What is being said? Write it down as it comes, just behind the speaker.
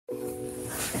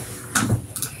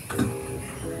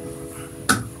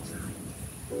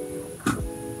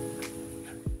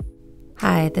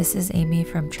Hi, this is Amy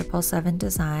from 777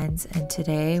 Designs, and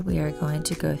today we are going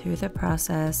to go through the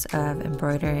process of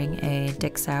embroidering a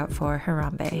dicks out for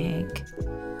Harambe hank.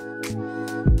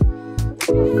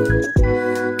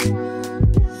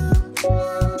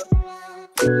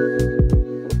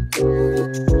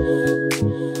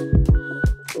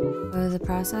 So the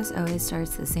process always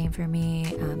starts the same for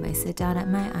me. I sit down at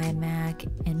my iMac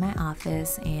in my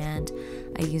office and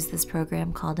I use this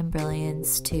program called Embroider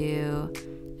to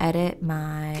edit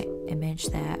my image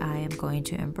that I am going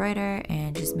to embroider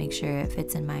and just make sure it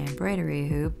fits in my embroidery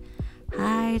hoop.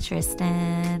 Hi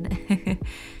Tristan.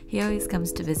 He always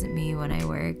comes to visit me when I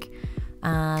work.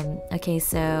 Okay,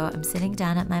 so I'm sitting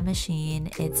down at my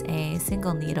machine. It's a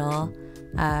single needle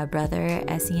Brother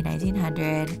SE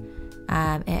 1900.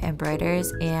 It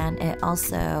embroiders and it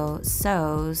also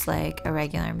sews like a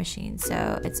regular machine,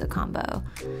 so it's a combo.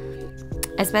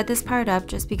 I sped this part up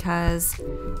just because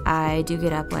I do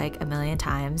get up like a million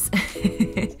times.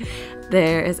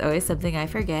 There is always something I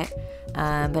forget,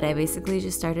 but I basically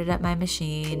just started up my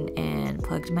machine and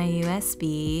plugged my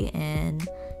USB in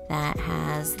that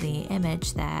has the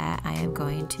image that I am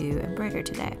going to embroider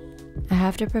today. I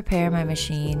have to prepare my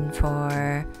machine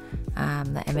for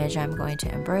the image I'm going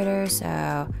to embroider, so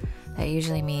that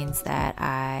usually means that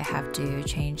I have to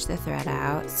change the thread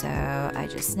out. So I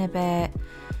just snip it,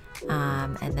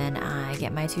 and then I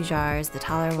get my 2 jars. The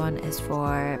taller one is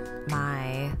for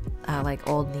my like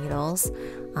old needles,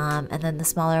 and then the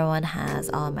smaller one has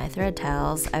all of my thread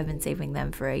tails. I've been saving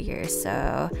them for a year,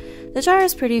 so the jar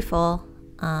is pretty full.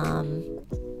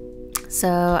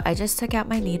 So I just took out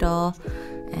my needle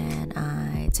and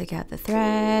I took out the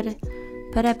thread,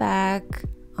 put it back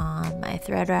on my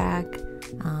thread rack,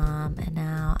 and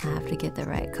now I have to get the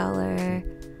right color.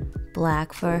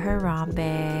 Black for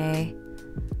Harambe,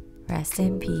 rest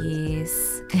in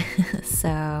peace. So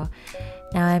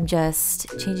now I'm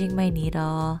just changing my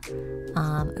needle.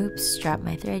 Oops, dropped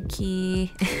my thread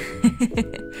key.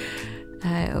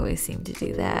 I always seem to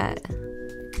do that.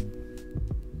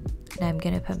 And I'm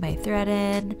gonna put my thread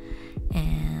in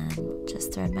and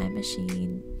just thread my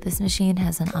machine. This machine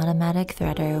has an automatic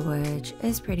threader, which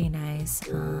is pretty nice.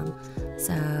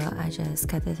 So I just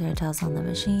cut the thread tails on the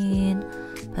machine,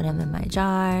 put them in my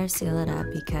jar, seal it up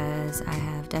because I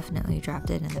have definitely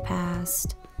dropped it in the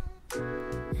past.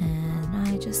 And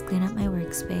I just clean up my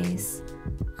workspace.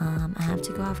 I have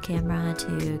to go off camera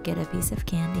to get a piece of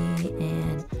candy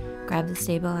and grab the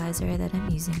stabilizer that I'm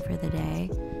using for the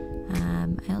day.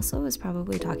 I also was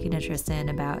probably talking to Tristan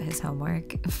about his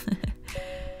homework.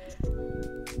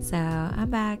 So I'm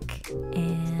back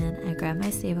and I grab my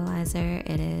stabilizer.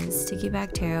 It is sticky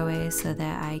back tearaway so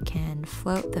that I can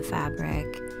float the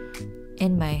fabric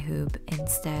in my hoop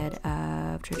instead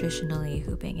of traditionally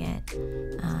hooping it.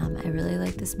 I really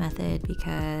like this method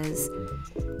because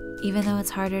even though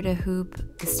it's harder to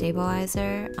hoop the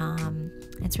stabilizer,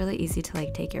 it's really easy to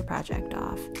like take your project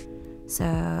off. So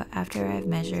after I've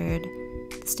measured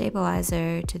the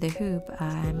stabilizer to the hoop,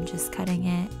 I'm just cutting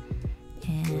it,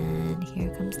 and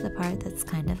here comes the part that's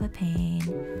kind of a pain,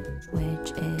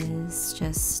 which is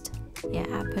just,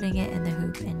 putting it in the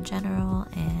hoop in general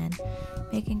and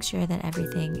making sure that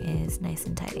everything is nice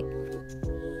and tight.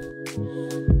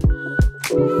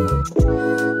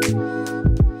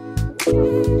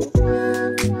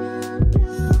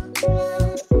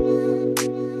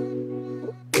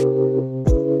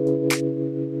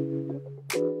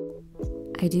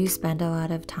 I do spend a lot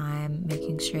of time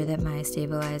making sure that my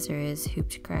stabilizer is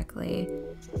hooped correctly.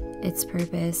 Its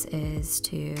purpose is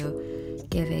to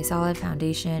give a solid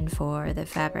foundation for the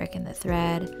fabric and the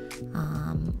thread.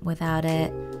 Without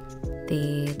it,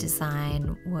 the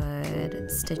design would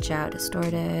stitch out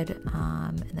distorted,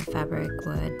 and the fabric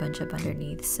would bunch up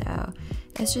underneath. So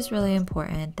it's just really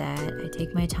important that I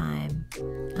take my time.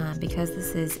 Because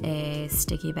this is a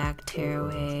sticky back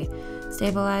tearaway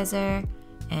stabilizer,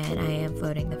 and I am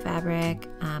floating the fabric,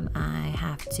 I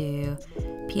have to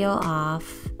peel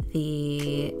off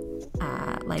the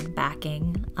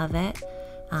backing of it,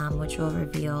 which will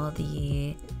reveal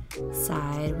the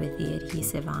side with the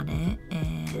adhesive on it,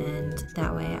 and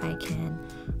that way I can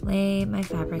lay my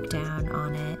fabric down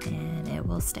on it and it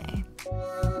will stay.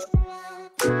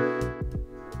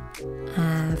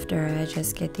 After I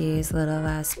just get these little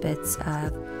last bits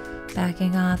of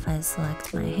backing off, I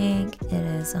select my hank. It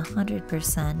is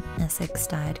 100% Essex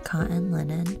dyed cotton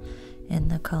linen in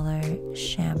the color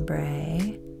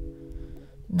chambray.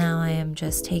 Now I am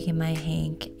just taking my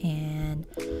hank and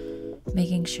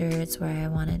making sure it's where I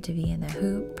want it to be in the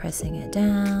hoop, pressing it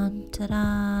down,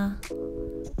 ta-da!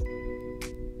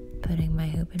 Putting my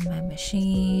hoop in my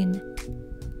machine,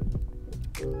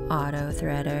 auto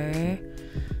threader,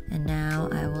 And now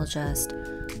I will just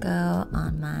go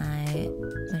on my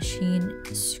machine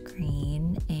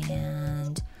screen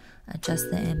and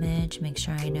adjust the image, make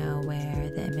sure I know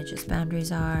where the image's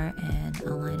boundaries are, and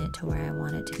align it to where I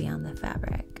want it to be on the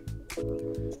fabric.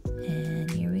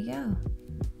 And here we go.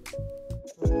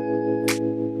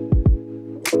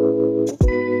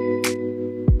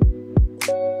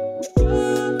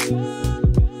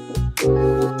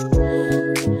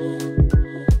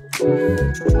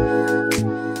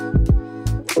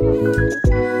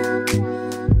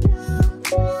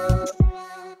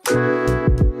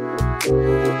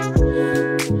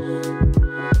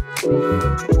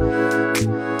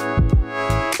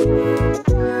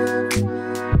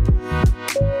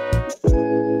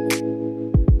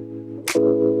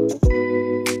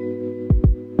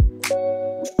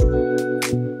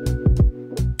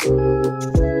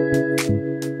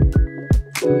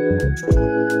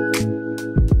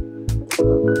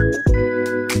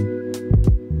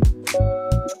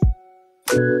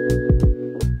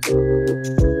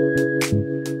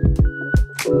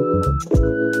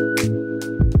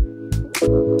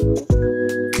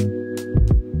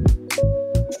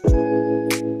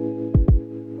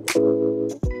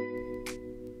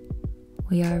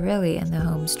 We are really in the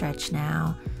home stretch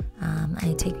now.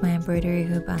 I take my embroidery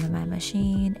hoop out of my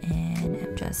machine and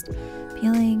I'm just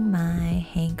peeling my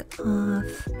hank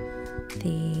off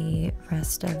the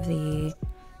rest of the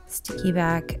sticky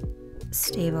back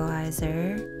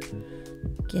stabilizer,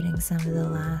 getting some of the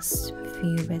last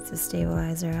few bits of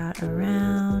stabilizer out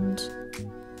around.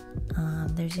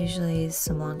 There's usually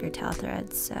some longer tail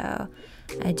threads, so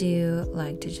I do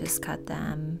like to just cut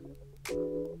them.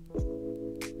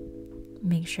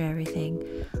 Make sure everything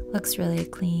looks really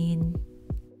clean.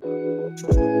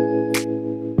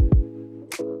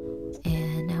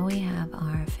 And now we have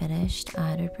our finished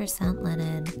 100%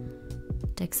 linen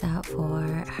sticks out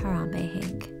for Harambe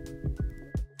hank.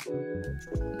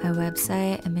 My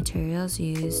website and materials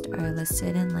used are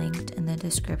listed and linked in the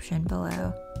description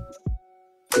below.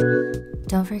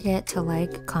 Don't forget to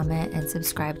like, comment, and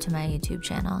subscribe to my YouTube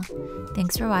channel.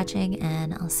 Thanks for watching,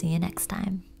 and I'll see you next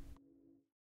time.